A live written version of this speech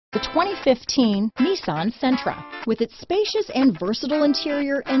The 2015 Nissan Sentra. With its spacious and versatile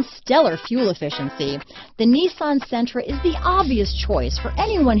interior and stellar fuel efficiency, the Nissan Sentra is the obvious choice for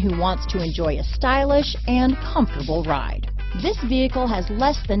anyone who wants to enjoy a stylish and comfortable ride. This vehicle has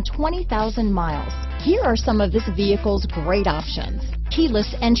less than 20,000 miles. Here are some of this vehicle's great options: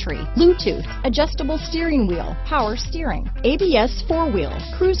 keyless entry, Bluetooth, adjustable steering wheel, power steering, ABS 4-wheel,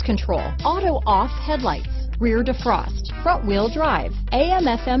 cruise control, auto-off headlights, rear defrost, front-wheel drive,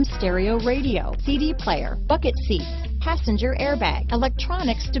 AM/FM stereo radio, CD player, bucket seats, passenger airbag,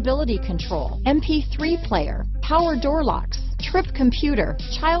 electronic stability control, MP3 player, power door locks, trip computer,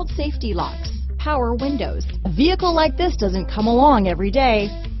 child safety locks, power windows. A vehicle like this doesn't come along every day.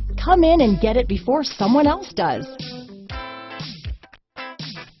 Come in and get it before someone else does.